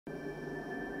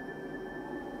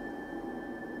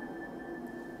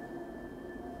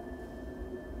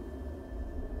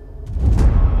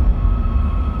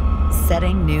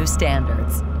setting new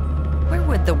standards. Where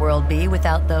would the world be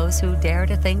without those who dare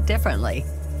to think differently?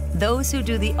 Those who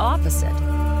do the opposite,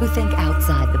 who think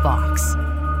outside the box.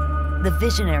 The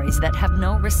visionaries that have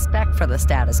no respect for the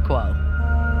status quo.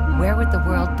 Where would the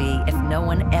world be if no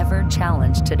one ever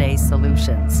challenged today's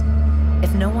solutions?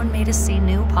 If no one made us see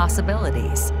new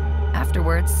possibilities?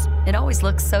 Afterwards, it always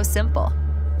looks so simple.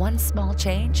 One small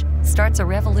change starts a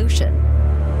revolution.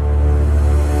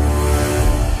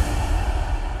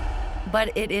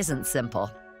 But it isn't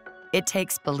simple. It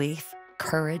takes belief,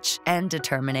 courage, and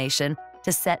determination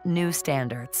to set new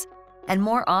standards. And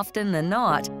more often than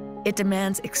not, it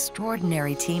demands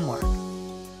extraordinary teamwork.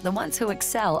 The ones who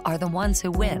excel are the ones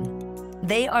who win.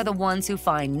 They are the ones who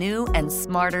find new and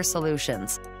smarter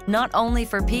solutions, not only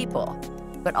for people,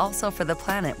 but also for the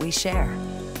planet we share.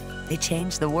 They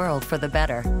change the world for the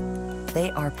better. They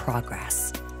are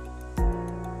progress.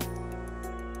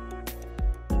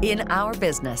 In our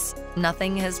business,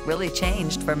 nothing has really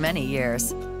changed for many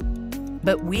years.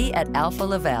 But we at Alfa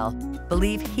Laval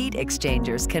believe heat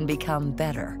exchangers can become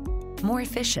better, more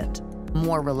efficient,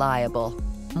 more reliable,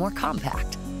 more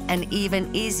compact, and even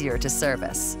easier to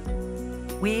service.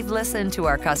 We've listened to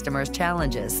our customers'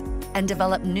 challenges and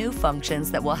developed new functions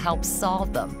that will help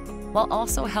solve them, while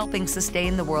also helping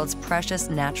sustain the world's precious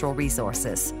natural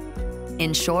resources.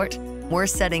 In short, we're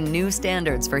setting new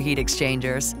standards for heat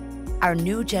exchangers. Our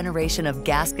new generation of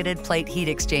gasketed plate heat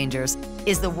exchangers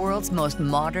is the world's most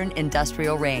modern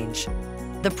industrial range.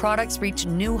 The products reach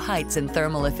new heights in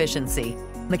thermal efficiency,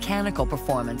 mechanical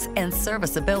performance, and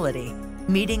serviceability,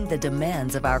 meeting the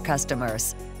demands of our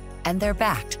customers. And they're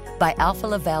backed by Alfa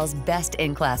Laval's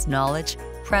best-in-class knowledge,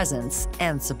 presence,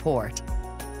 and support.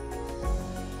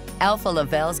 Alfa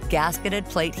Laval's gasketed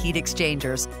plate heat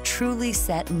exchangers truly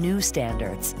set new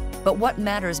standards. But what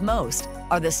matters most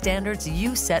are the standards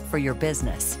you set for your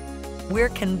business. We're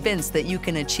convinced that you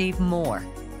can achieve more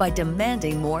by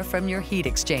demanding more from your heat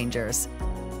exchangers.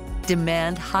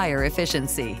 Demand higher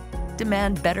efficiency.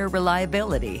 Demand better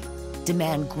reliability.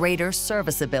 Demand greater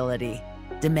serviceability.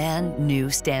 Demand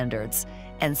new standards.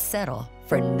 And settle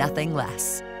for nothing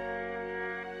less.